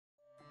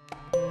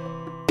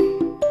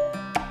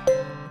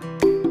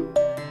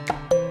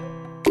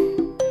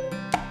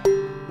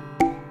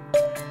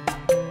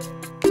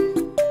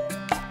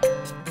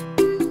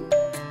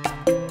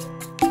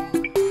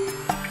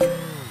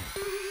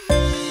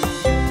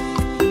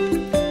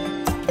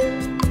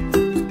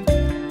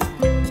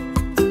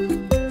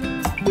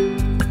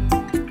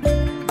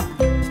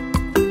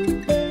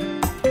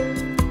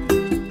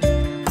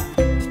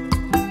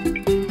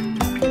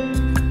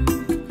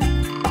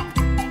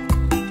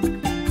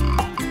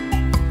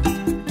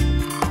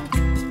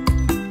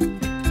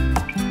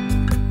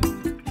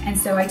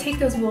so I take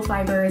those wool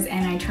fibers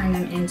and I turn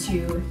them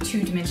into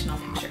two-dimensional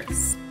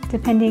pictures.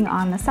 Depending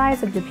on the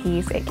size of the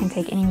piece, it can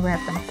take anywhere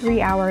from 3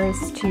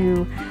 hours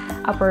to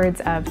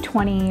upwards of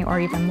 20 or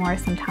even more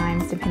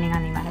sometimes, depending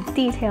on the amount of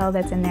detail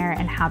that's in there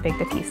and how big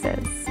the piece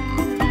is.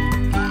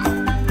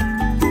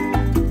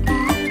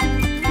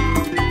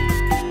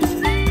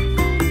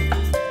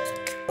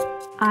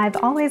 I've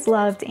always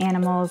loved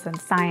animals and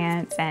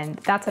science, and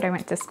that's what I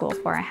went to school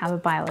for. I have a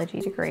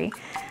biology degree.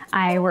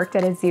 I worked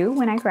at a zoo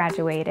when I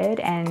graduated,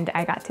 and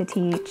I got to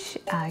teach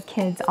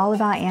kids all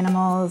about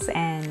animals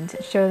and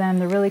show them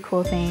the really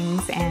cool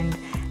things, and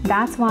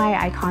that's why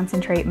I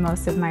concentrate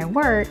most of my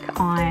work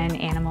on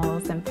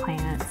animals and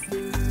plants.